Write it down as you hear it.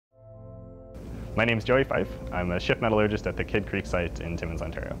My name's Joey Fife. I'm a shift metallurgist at the Kidd Creek site in Timmins,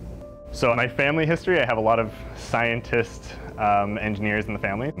 Ontario. So my family history, I have a lot of scientist engineers in the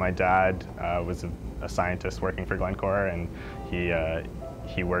family. My dad was a scientist working for Glencore, and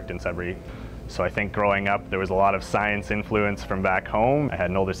he worked in Sudbury. So I think growing up, there was a lot of science influence from back home. I had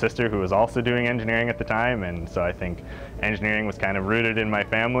an older sister who was also doing engineering at the time, and so I think engineering was kind of rooted in my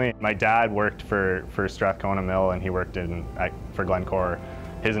family. My dad worked for Strathcona Mill, and he worked for Glencore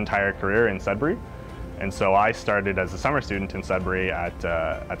his entire career in Sudbury. And so I started as a summer student in Sudbury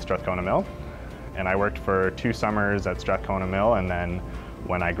at Strathcona Mill. And I worked for 2 summers at Strathcona Mill, and then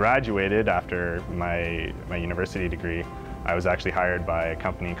when I graduated after my university degree, I was actually hired by a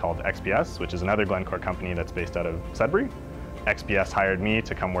company called XPS, which is another Glencore company that's based out of Sudbury. XPS hired me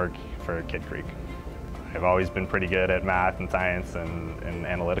to come work for Kidd Creek. I've always been pretty good at math and science and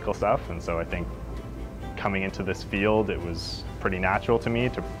analytical stuff, and so I think coming into this field, it was pretty natural to me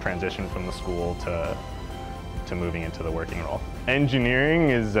to transition from the school to moving into the working role.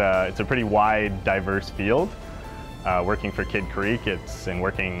 Engineering is it's a pretty wide, diverse field. Working for Kidd Creek, and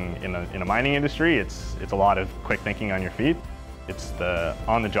working in a mining industry, it's a lot of quick thinking on your feet. It's the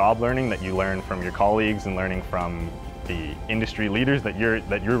on-the-job learning that you learn from your colleagues and learning from the industry leaders that you're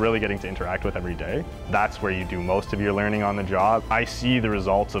really getting to interact with every day. That's where you do most of your learning on the job. I see the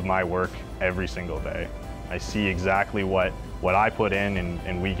results of my work every single day. I see exactly what I put in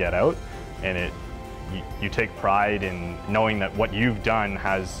and we get out, and you take pride in knowing that what you've done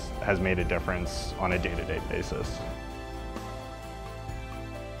has made a difference on a day-to-day basis.